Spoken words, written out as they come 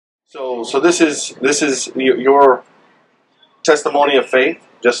So this is your testimony of faith,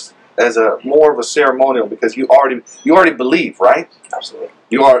 just as a more of a ceremonial, because you already believe, right? Absolutely.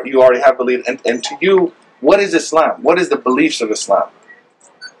 You already have believed, and to you, what is Islam? What is the beliefs of Islam?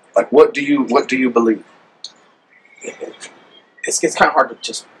 Like, what do you believe? It's kind of hard to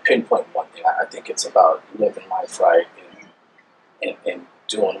just pinpoint one thing. I think it's about living life right and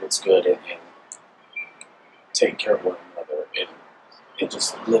doing what's good and taking care of one another and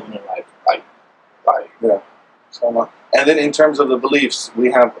just living your life right. Yeah. And then in terms of the beliefs, we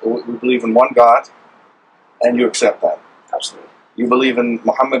believe in one God, and you accept that. Absolutely. You believe in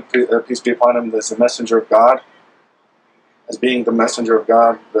Muhammad, peace be upon him, as the messenger of God, as being the messenger of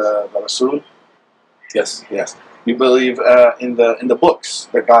God, the Rasul. Yes. Yes. You believe in the books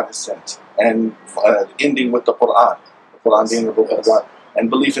that God has sent, and ending with the Quran being the book of God, and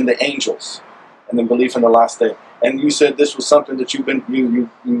belief in the angels, and then belief in the last day. And you said this was something that you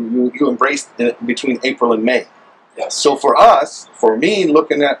embraced between April and May. Yes. So for me,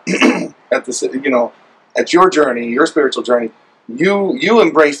 looking at at this, at your journey, your spiritual journey, you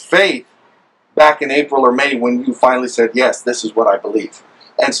embraced faith back in April or May when you finally said, yes, this is what I believe.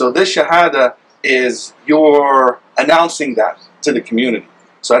 And so this Shahadah is you're announcing that to the community.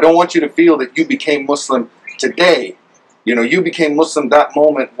 So I don't want you to feel that you became Muslim today. You became Muslim that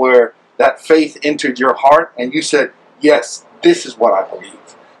moment where that faith entered your heart and you said, yes, this is what I believe.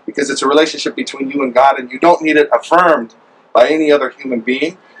 Because it's a relationship between you and God, and you don't need it affirmed by any other human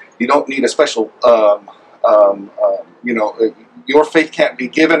being. You don't need a special, your faith can't be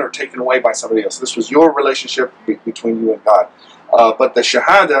given or taken away by somebody else. This was your relationship between you and God. But the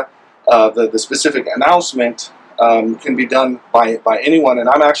Shahada, the specific announcement, can be done by anyone. And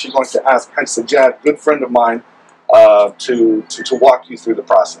I'm actually going to ask Haj Sajjad, good friend of mine, to walk you through the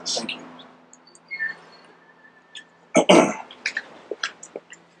process. Thank you.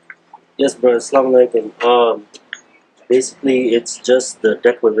 Yes, brother. Assalamu alaikum. Basically, it's just the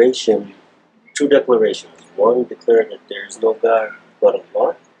declaration, two declarations. One, declare that there is no God but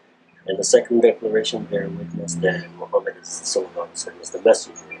Allah, and the second declaration, bear witness that Muhammad is the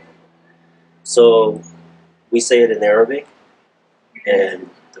messenger. So we say it in Arabic,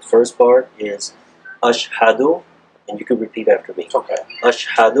 and the first part is Ashhadu, and you can repeat after me. Okay.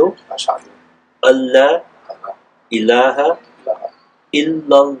 Ashhadu, Ashhadu. Allah ilaha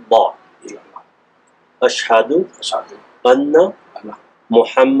illallah. Ashhadu anna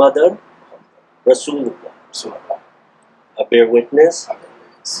Muhammadan Rasulullah. I bear witness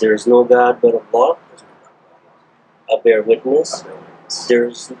there is no God but Allah. I bear witness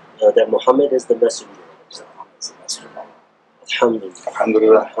that Muhammad is the messenger. Alhamdulillah.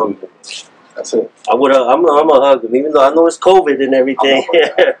 Alhamdulillah. Alhamdulillah. That's it. I'm gonna hug him, even though I know it's COVID and everything.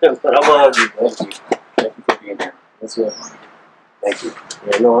 But I'm gonna hug you. Thank you. Thank you for being here. That's right. Thank you.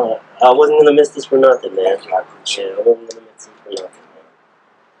 Yeah, no, I wasn't gonna miss this for nothing, man. Thank you. I appreciate Yeah, I wasn't gonna miss this for nothing, man.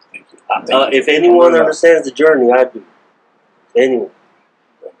 Thank you. If anyone understands the journey, I do. Anyone.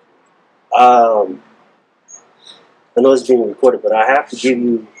 I know it's being recorded, but I have to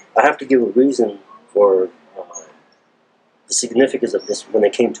give a reason for the significance of this when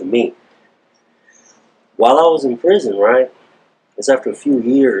it came to me. While I was in prison, right, it's after a few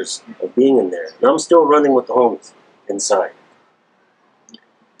years of being in there, and I'm still running with the homies inside.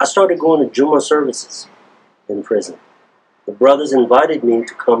 I started going to Jummah services in prison. The brothers invited me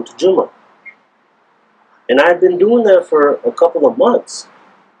to come to Jummah. And I had been doing that for a couple of months.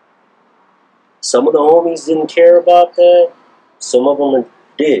 Some of the homies didn't care about that. Some of them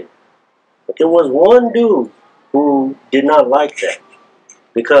did. But there was one dude who did not like that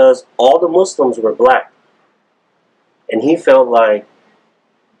because all the Muslims were black. And he felt like,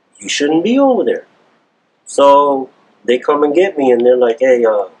 you shouldn't be over there. So they come and get me and they're like, hey,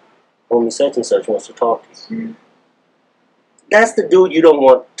 homie such and such wants to talk to you. That's the dude you don't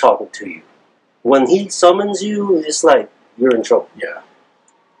want talking to you. When he summons you, it's like you're in trouble. Yeah.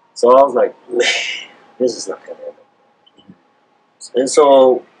 So I was like, man, this is not going to happen. And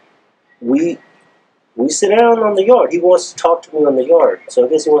so we sit down on the yard. He wants to talk to me on the yard. So I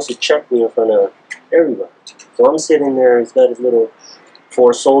guess he wants to check me in front of everybody. So I'm sitting there. He's got his little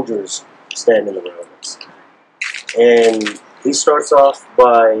 4 soldiers standing around us. And he starts off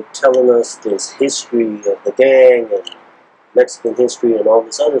by telling us this history of the gang and Mexican history and all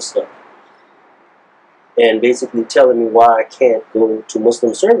this other stuff. And basically telling me why I can't go to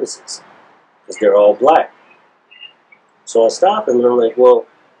Muslim services because they're all black. So I stop him and I'm like, well,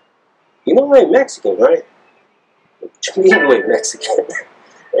 you know I ain't Mexican, right? What you mean you ain't Mexican?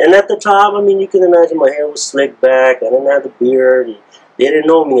 And at the time, I mean, you can imagine my hair was slicked back. I didn't have the beard. And they didn't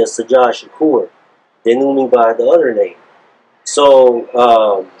know me as Sajjad Shakur. They knew me by the other name. So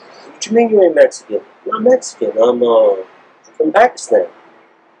what you mean you ain't Mexican? I'm not Mexican. I'm from Pakistan.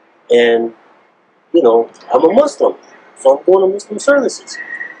 And, you know, I'm a Muslim. So I'm going to Muslim services.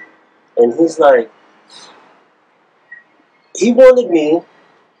 And he's like, he wanted me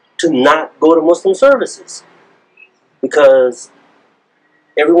to not go to Muslim services because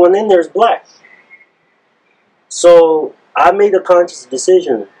everyone in there is black. So I made a conscious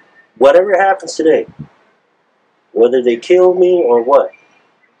decision, whatever happens today, whether they kill me or what,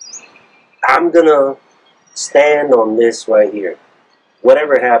 I'm going to stand on this right here.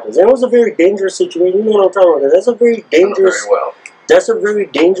 Whatever happens. And it was a very dangerous situation. You know what I'm talking about? That's a very dangerous, that's a very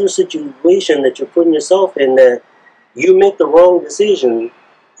dangerous situation that you're putting yourself in, that you make the wrong decision,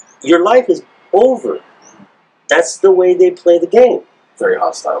 your life is over. That's the way they play the game. Very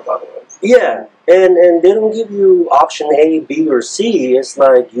hostile, by the way. Yeah, and they don't give you option A, B, or C. It's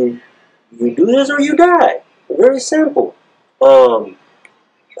like you do this or you die. Very simple.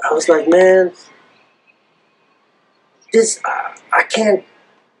 I was like, man, this I can't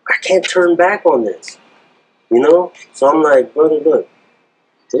turn back on this, you know. So I'm like, brother, look,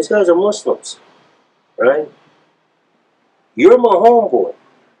 those guys are Muslims, right? You're my homeboy.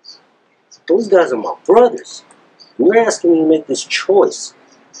 Those guys are my brothers. You're asking me to make this choice.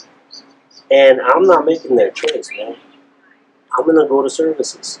 And I'm not making that choice, man. I'm going to go to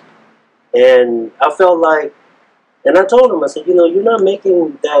services. And I felt like, and I told him, I said, you know, you're not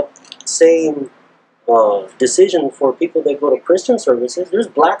making that same decision for people that go to Christian services. There's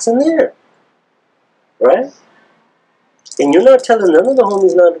blacks in there, right? And you're not telling none of the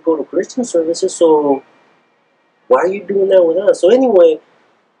homies not to go to Christian services, so why are you doing that with us? So anyway,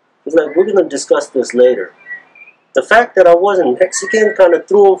 he's like, we're going to discuss this later. The fact that I wasn't Mexican kind of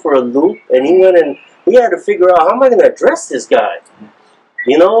threw him for a loop, and he went and he had to figure out, how am I going to address this guy?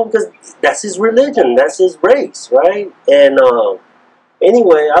 You know, because that's his religion, that's his race, right? And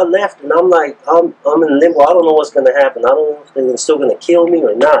anyway, I left, and I'm like, I'm in limbo. I don't know what's going to happen. I don't know if they're still going to kill me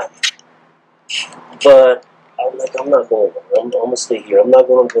or not. But I'm like, I'm not going. I'm going to stay here. I'm not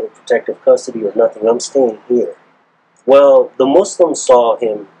going to go to protective custody or nothing. I'm staying here. Well, the Muslims saw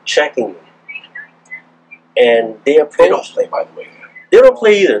him checking me. And they approached. They don't play, by the way. They don't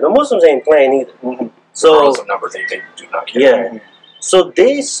play either. The Muslims ain't playing either. Mm-hmm. So, regardless of numbers, they do not care. Yeah. Mm-hmm. So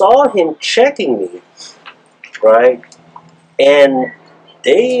they saw him checking me, right? And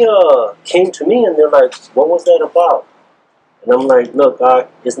they came to me and they're like, what was that about? And I'm like, look,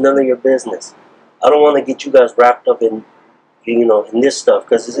 it's none of your business. I don't want to get you guys wrapped up in, you know, in this stuff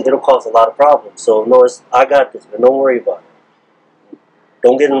because it'll cause a lot of problems. So no, I got this, man. Don't worry about it.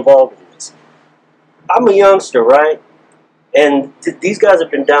 Don't get involved in this. I'm a youngster, right? And these guys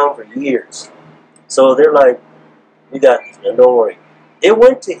have been down for years. So they're like, we got this, man. Don't worry. They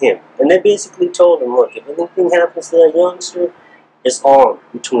went to him, and they basically told him, look, if anything happens to that youngster, it's on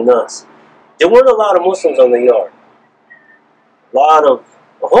between us. There weren't a lot of Muslims on the yard. A lot of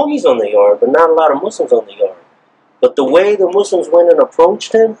homies on the yard, but not a lot of Muslims on the yard. But the way the Muslims went and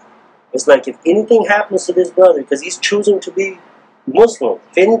approached him, it's like, if anything happens to this brother, because he's choosing to be Muslim,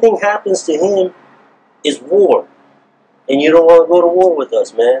 if anything happens to him, it's war. And you don't want to go to war with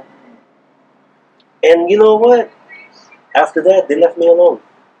us, man. And you know what? After that, they left me alone.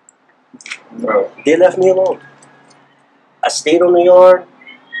 They left me alone. I stayed on the yard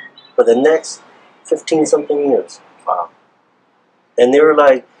for the next 15-something years. Wow. And they were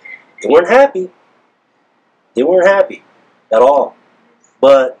like, they weren't happy. They weren't happy at all.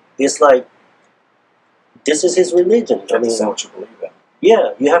 But it's like, this is his religion. You have to stand what you believe in.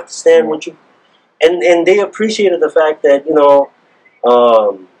 Yeah, you have to stand what you... And they appreciated the fact that, you know,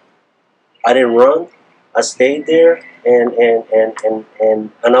 I didn't run. I stayed there, and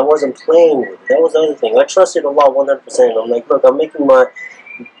I wasn't playing with it. That was the other thing. I trusted Allah 100%. I'm like, look, I'm making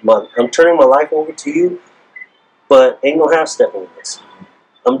I'm turning my life over to you, but ain't no half-stepping this.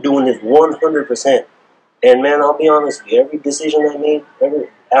 I'm doing this 100%. And man, I'll be honest with you, every decision I made,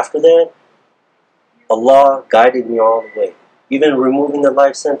 after that, Allah guided me all the way. Even removing the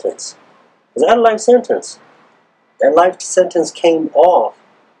life sentence. Because I had a life sentence. That life sentence came off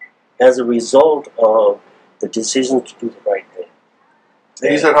as a result of the decision to do the right thing.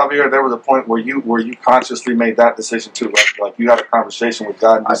 And you said, Javier, there was a point where you consciously made that decision too, right? Like you had a conversation with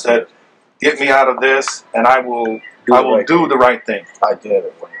God and you said, "Get me out of this, and I will do the right thing." I did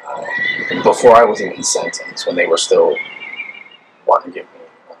it before I was even sentenced, when they were still wanting to give me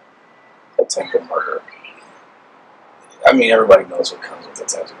attempted murder. I mean, everybody knows what comes with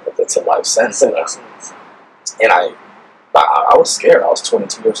attempted murder. It's a life sentence. And I was scared. I was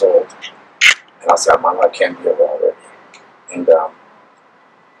 22 years old. And I said, my life can't be over already. And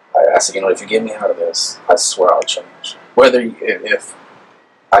I said, you know, if you get me out of this, I swear I'll change. Whether if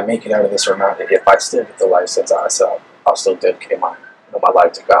I make it out of this or not. If I still get the life sentence, I'll still dedicate my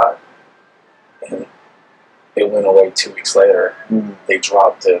life to God. And it went away 2 weeks later. They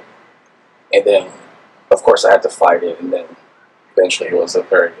dropped it, and then, of course, I had to fight it, and then eventually it was a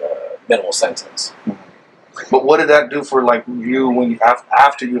very minimal sentence. But what did that do for like you when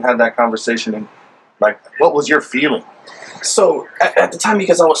after you had that conversation, and like what was your feeling? So at the time,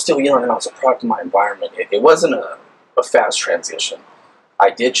 because I was still young and I was a product of my environment, it wasn't a fast transition. I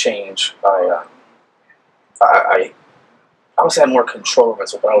did change. I always had more control over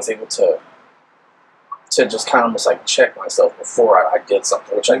myself, but I was able to just kind of almost like check myself before I did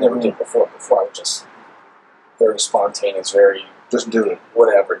something, which I never did before. Before I was just very spontaneous, very just do it,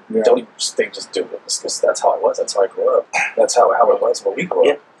 whatever. Yeah. Don't even think, just do it. Because that's how I was. That's how I grew up. That's how it was when we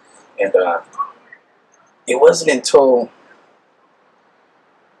grew up. And it wasn't until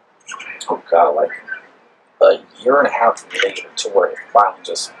like a year and a half later to where it finally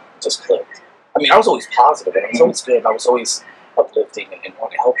just clicked. I mean, I was always positive, and I was always good. I was always uplifting and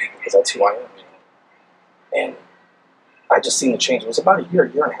wanting to help people because that's who I am. And I just seen the change. It was about a year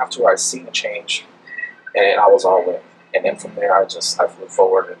and a half to where I seen the change, and I was all in. And then from there, I flew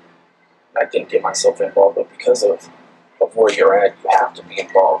forward, and I didn't get myself involved. But because of where you're at, you have to be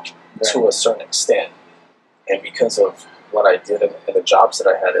involved to a certain extent. And because of what I did and the jobs that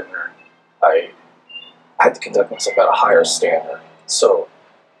I had in there, I had to conduct myself at a higher standard. So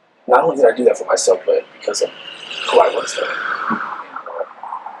not only did I do that for myself, but because of who I was there,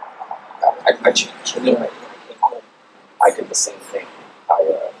 I changed. And then when I came home, I did the same thing. I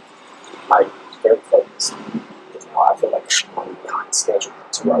was very focused. I feel like I'm behind schedule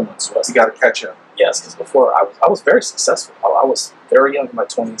to where I once was. You got to catch up. Yes, because before I was very successful. I was very young in my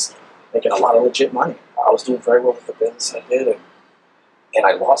 20s, making a lot of legit money. I was doing very well with the business I did, and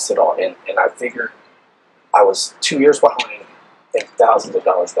I lost it all. And I figured I was 2 years behind and thousands of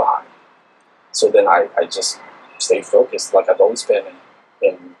dollars behind. So then I just stayed focused like I've always been,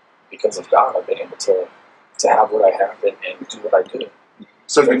 and because of God, I've been able to have what I have and do what I do.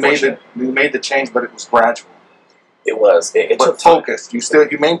 So you made the change, but it was gradual. It was. It but took time. Focused.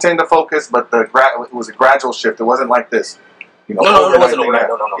 You maintained the focus, but it was a gradual shift. It wasn't like this. No, it wasn't overnight.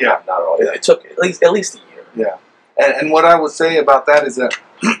 No, yeah. not at all. Yeah. It took at least a year. Yeah, and what I would say about that is that,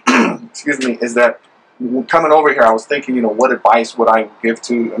 is that coming over here, I was thinking, what advice would I give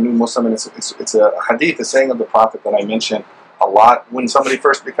to a new Muslim? And it's a hadith, a saying of the Prophet that I mention a lot when somebody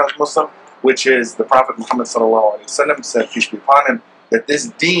first becomes Muslim, which is the Prophet Muhammad sallallahu alaihi wasallam said, peace be upon him, that this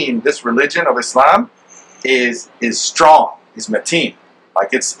deen, this religion of Islam, is strong, is mateen, like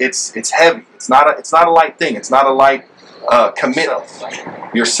it's heavy. It's not a light thing. It's not a light commitment.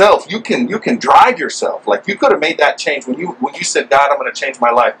 Yourself, you can drive yourself. Like you could have made that change when you said, God, I'm going to change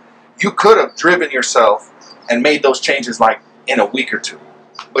my life. You could have driven yourself and made those changes like in a week or two.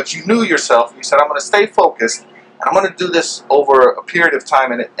 But you knew yourself. You said, I'm going to stay focused, and I'm going to do this over a period of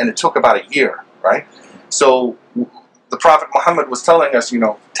time, and it took about a year, right? So the Prophet Muhammad was telling us,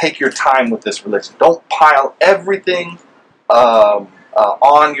 take your time with this religion. Don't pile everything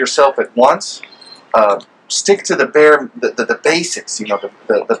on yourself at once. Stick to the basics,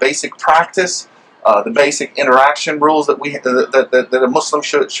 the basic practice, the basic interaction rules that a Muslim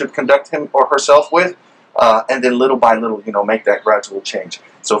should conduct him or herself with, and then little by little, make that gradual change.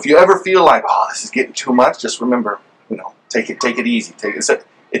 So if you ever feel like, oh, this is getting too much, just remember, take it easy.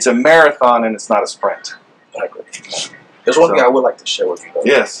 It's a marathon and it's not a sprint. I agree. There's one thing I would like to share with you, though.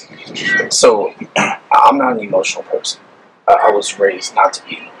 Yes. So I'm not an emotional person. I was raised not to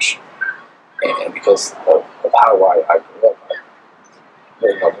be emotional. And because of how I grew up, I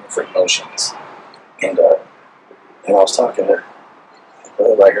really looking for emotions. And I was talking to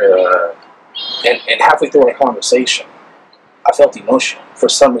right here, and halfway through our conversation, I felt emotional for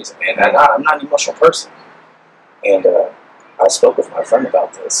some reason, and I'm not an emotional person. And I spoke with my friend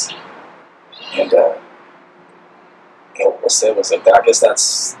about this, and what was said was that I guess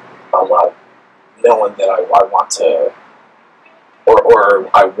that's a lot, knowing that I want to. Or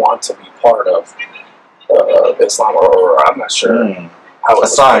I want to be part of Islam, or I'm not sure how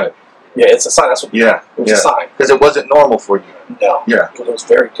it's a sign. Yeah, it's a sign. That's what. Yeah, it was a sign because it wasn't normal for you. No. Yeah, it was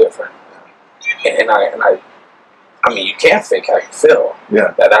very different. And I mean, you can't fake how you feel.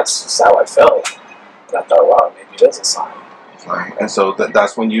 Yeah, that's just how I felt. And I thought, wow, maybe it is a sign. Right. And so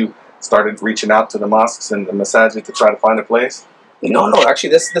that's when you started reaching out to the mosques and the masjids to try to find a place. No. Actually,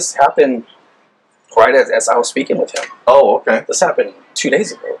 this happened. Right as I was speaking with him. Oh, okay. This happened 2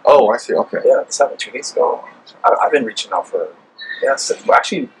 days ago. Oh, I see. Okay. Yeah, this happened 2 days ago. I've been reaching out for,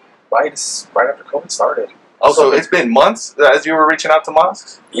 actually, right after COVID started. Oh, so it's been months as you were reaching out to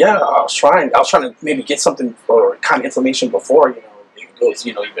mosques? Yeah, I was trying to maybe get something or kind of information before, was,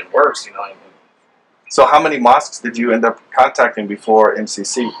 you know, even worse, you know. I mean, So how many mosques did you end up contacting before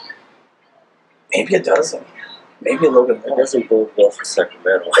MCC? maybe a dozen, maybe a little bit That more. doesn't bode well for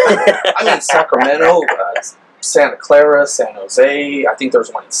Sacramento. I mean, Sacramento, Santa Clara, San Jose. I think there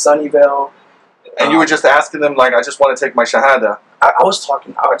was one in Sunnyvale. And you were just asking them, like, I just want to take my Shahadah. I was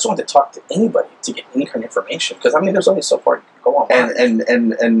talking. I just wanted to talk to anybody to get any kind of information because I mean, there's only so far you can go online.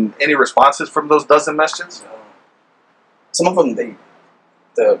 And any responses from those dozen masjids? Some of them,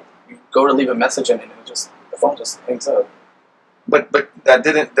 you go to leave a message and the phone just hangs up. But that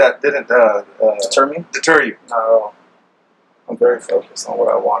didn't Deter me? deter you. No, I'm very focused on what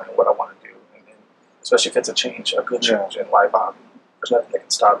I want and what I want to do, and especially if it's a change, a good change in life. There's nothing that can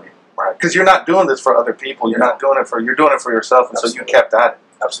stop me. Right, because you're not doing this for other people. You're not doing it for. You're doing it for yourself, and Absolutely. so you kept at it.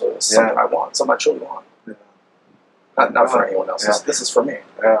 Absolutely, it's something I want, something I truly want. Yeah. Not for anyone else. Yeah. This is for me.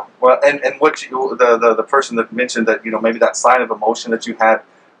 Yeah. Well, and what you, the person that mentioned that, you know, maybe that sign of emotion that you had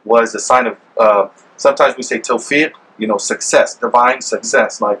was a sign of sometimes we say tawfiq, you know, success, divine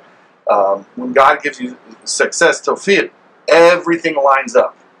success. Like when God gives you success, tawfiq, everything lines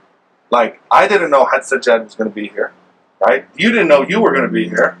up. Like I didn't know Had Sajjad was going to be here. Right? You didn't know you were going to be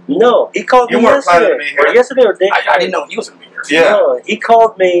here. No, he called You me weren't planning yesterday. to be here. Or yesterday or day I didn't know he was going to be here. Yeah. No, he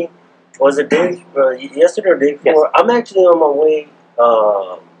called me. Was it day yesterday or day before? Yes. I'm actually on my way.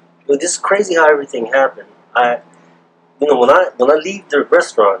 But this is crazy how everything happened. When I leave the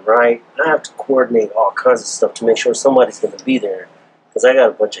restaurant, right, I have to coordinate all kinds of stuff to make sure somebody's going to be there because I got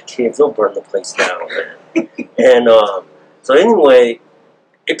a bunch of kids. They'll burn the place down, man. And so anyway,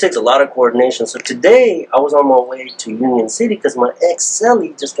 it takes a lot of coordination. So today I was on my way to Union City because my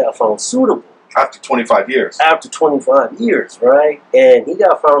ex-cellie just got found suitable. After 25 years. After 25 years, right? And he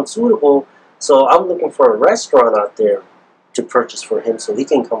got found suitable, so I'm looking for a restaurant out there to purchase for him so he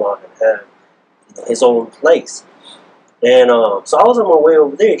can come out and have his own place. And so I was on my way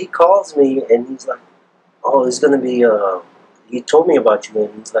over there. He calls me and he's like, oh, it's going to be, he told me about you,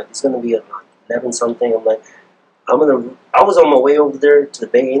 and he's like, it's going to be at 11 something. I'm like, I was on my way over there to the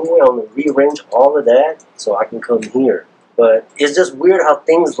Bay anyway. I'm going to rearrange all of that so I can come here. But it's just weird how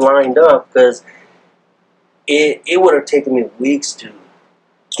things lined up because it would have taken me weeks to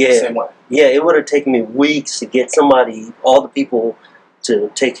get. Same way. Yeah, it would have taken me weeks to get somebody, all the people, to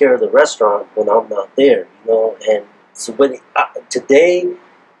take care of the restaurant when I'm not there, you know. And so today,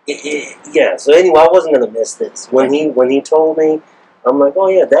 yeah. So anyway, I wasn't gonna miss this. When he told me, I'm like, oh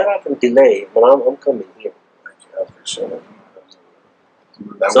yeah, that I can delay, but I'm coming here. I appreciate it.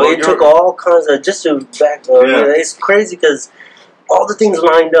 So it took all kinds of, just to back up, it's crazy because all the things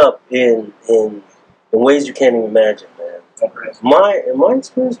lined up in ways you can't even imagine, man. My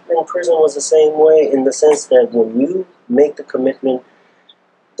experience in prison was the same way in the sense that when you make the commitment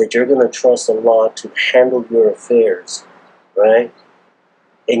that you're going to trust Allah to handle your affairs, right?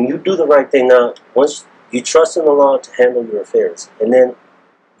 And you do the right thing. Now, once you trust in Allah to handle your affairs, and then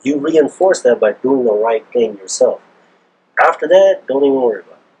you reinforce that by doing the right thing yourself. After that, don't even worry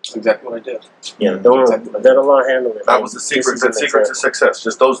about it. That's exactly what I did. Yeah, don't let Allah handle it. That was the secret. The secret to success.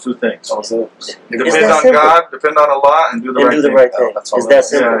 Just those two things. That was it. Depend on God, depend on Allah, and do the right thing. That's all It's that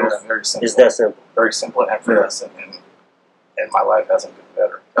simple. Yeah, very simple. It's that simple. Very simple and effortless, and my life hasn't been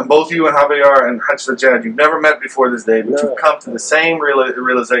better. And both you and Javier and Haj Sajjad, you've never met before this day, but No. you've come to the same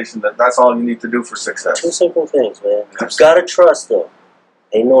realization that that's all you need to do for success. Two simple things, man. You gotta trust, though.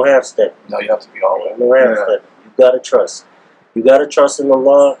 Ain't no half step. No, you have to be all in. Ain't no half step. You gotta trust. You gotta trust in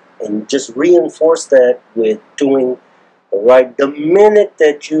Allah, and just reinforce that with doing the right. The minute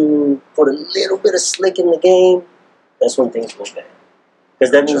that you put a little bit of slick in the game, that's when things go bad.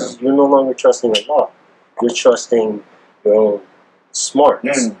 Because that means you're no longer trusting Allah. You're trusting your own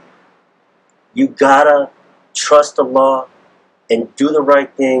smarts. You gotta trust Allah and do the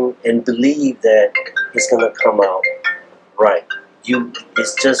right thing and believe that it's gonna come out right.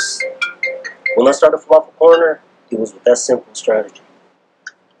 It's just, when I started Falafel Corner, it was with that simple strategy.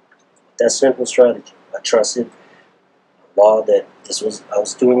 That simple strategy. I trusted Allah that I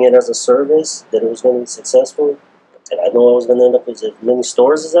was doing it as a service, that it was going to be successful. Did I know I was going to end up with as many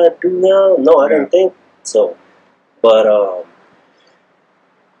stores as I do now? No, I didn't think so. But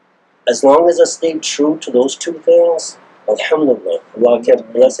as long as I stayed true to those two things, alhamdulillah, Allah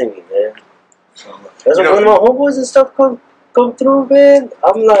kept blessing me, man. That's when my homeboys and stuff come through, man.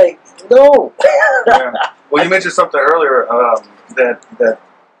 I'm like, no. Well, you mentioned something earlier that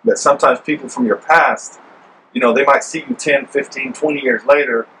sometimes people from your past, you know, they might see you 10, 15, 20 years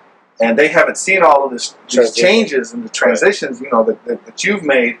later, and they haven't seen all of these changes and the transitions, you know, that you've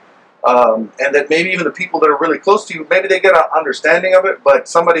made, and that maybe even the people that are really close to you, maybe they get an understanding of it, but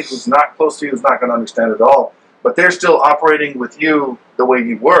somebody who's not close to you is not going to understand it at all. but they're still operating with you the way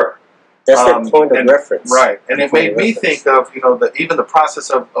you were. That's that point of reference. Right. And it made me think of, even the process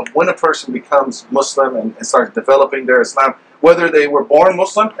of when a person becomes Muslim and starts developing their Islam, whether they were born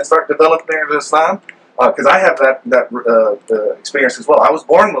Muslim and start developing their Islam, because I have that experience as well. I was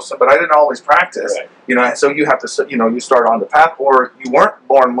born Muslim, but I didn't always practice, and so you have to, you start on the path, or you weren't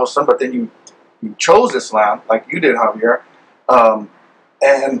born Muslim, but then you chose Islam, like you did, Javier,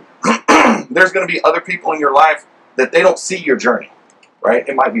 and there's going to be other people in your life that they don't see your journey. Right?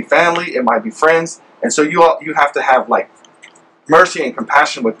 It might be family, it might be friends, and so you have to have like mercy and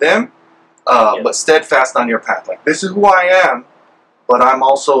compassion with them, but steadfast on your path. Like, this is who I am, but I'm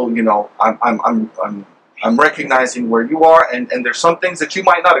also, I'm recognizing where you are, and there's some things that you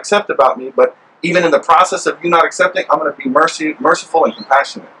might not accept about me, but even in the process of you not accepting, I'm going to be merciful and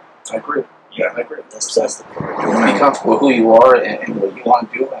compassionate. I agree. Yeah, I agree. That's the point. You want to be comfortable with who you are and what you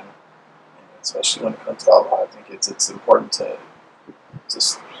want to do, and especially when it comes to Allah, I think it's important to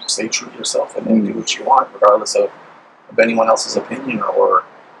just stay true to yourself and then do what you want, regardless of anyone else's opinion or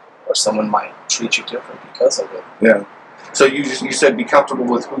someone might treat you different because of it. Yeah. So you said be comfortable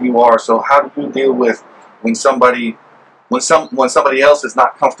with who you are. So how do you deal with when somebody else is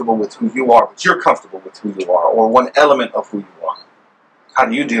not comfortable with who you are, but you're comfortable with who you are, or one element of who you are? How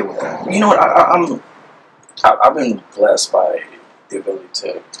do you deal with that? You know what? I've been blessed by the ability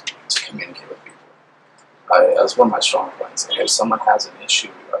to communicate with people. That's one of my strong points. If someone has an issue,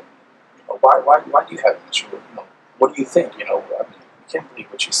 why do you have an issue? What do you think? You can't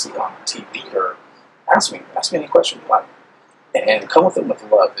believe what you see on TV, or ask me any question you like, and come with it with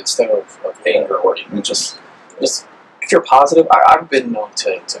love instead of anger, or even just if you're positive. I've been known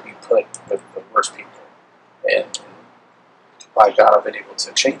to be put with the worst people, and by God, I've been able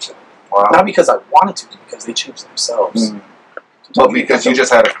to change them. Wow. Not because I wanted to, because they changed themselves. Well, because you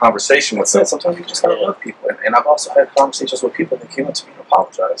just had a conversation with them. Sometimes you just gotta love people, and I've also had conversations with people that came up to me and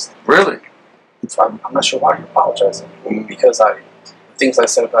apologized. Really? I'm not sure why you're apologizing. Because the things I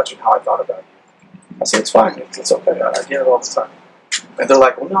said about you and how I thought about you. I said, it's fine. It's okay. I get it all the time. And they're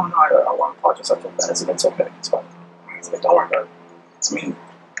like, well, no, I want to apologize. I feel bad. I said, it's okay. It's fine. I said, don't worry about it. I mean,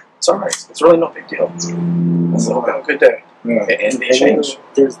 it's all right. It's really no big deal. I said, hope you have a good day. Yeah. And they change.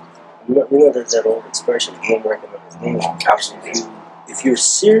 There's that old expression, game recognize game. Absolutely. If you're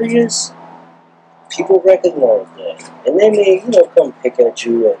serious, people recognize that. And they may, come pick at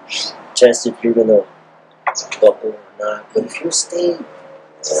you and test if you're going to buckle or not. But if you stay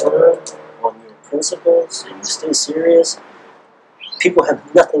firm on your principles and you stay serious, people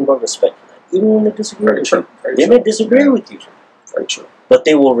have nothing but respect for that. Even when they disagree with you. They may disagree with you. Very true. But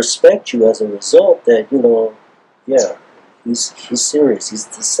they will respect you as a result that, he's serious. He's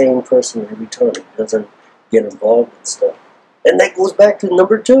the same person every time. He doesn't get involved in stuff. And that goes back to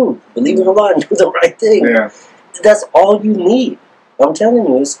number 2. Believe it or not, do the right thing. Yeah. That's all you need. I'm telling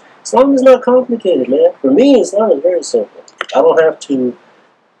you, Islam is not complicated, man. For me, Islam is very simple. I don't have to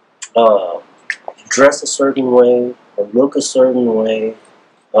dress a certain way or look a certain way.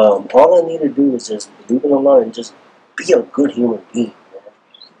 All I need to do is just believe in Allah and just be a good human being, man.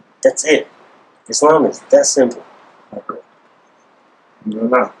 That's it. Islam is that simple.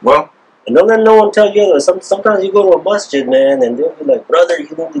 Well, and don't let no one tell you otherwise. Sometimes you go to a masjid, man, and they'll be like, brother, you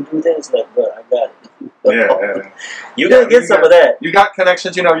need to do this. Like, bro, I got it. Yeah. You're going to get some of that. You got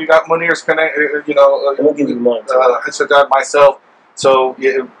connections, you got Munir's connect, I'll give you mine. Shahadah, myself. So,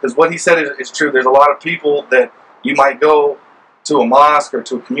 because what he said is true. There's a lot of people that you might go to a mosque or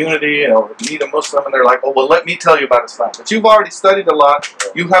to a community or meet a Muslim, and they're like, oh, well, let me tell you about Islam. But you've already studied a lot.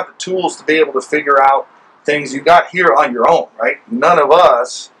 You have the tools to be able to figure out things you got here on your own, right? None of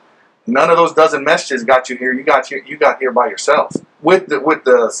those dozen messages got you here. You got here by yourself with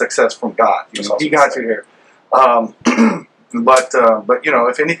the success from God. He got you here. But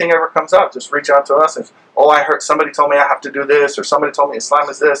if anything ever comes up, just reach out to us. If I heard somebody told me I have to do this, or somebody told me Islam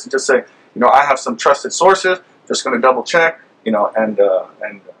is this, and just say, I have some trusted sources. Just going to double check, and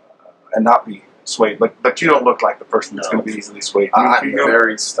not be swayed. But you don't look like the person that's going to be easily swayed. I'm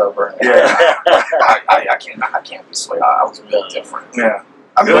very stubborn. Yeah. I can't be swayed. I was built different. Yeah.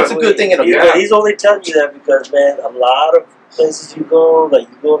 I mean, that's a good thing in a Yeah, he's only telling you that because, man, a lot of places you go, like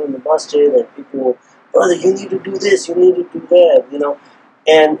you go to the masjid and people, brother, you need to do this, you need to do that,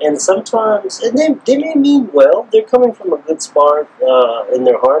 And sometimes, and they may mean well, they're coming from a good spot in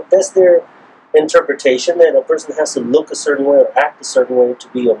their heart. That's their interpretation, that a person has to look a certain way or act a certain way to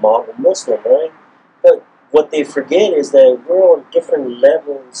be a model Muslim, right? But what they forget is that we're on different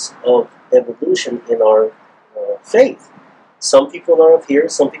levels of evolution in our faith. Some people are up here,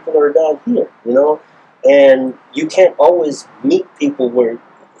 some people are down here, And you can't always meet people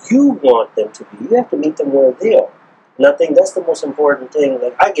you want them to be. You have to meet them where they are. And I think that's the most important thing.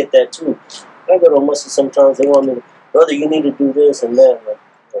 Like, I get that too. I go to a masjid sometimes, they want me to, brother, you need to do this and that. Like,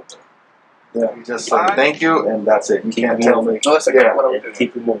 okay. Yeah, you just say thank you, and that's it. You can't tell me. No, that's okay. Yeah. What I'm doing.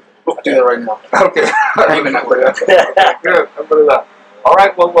 Keep it moving. I'll do that right now. Okay. Even that way. Good. All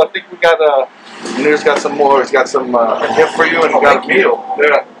right. Well, I think we got Munir's got some more. He's got some a gift for you, and he got a meal.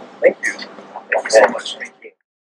 Yeah. Thank you. Thank you so much.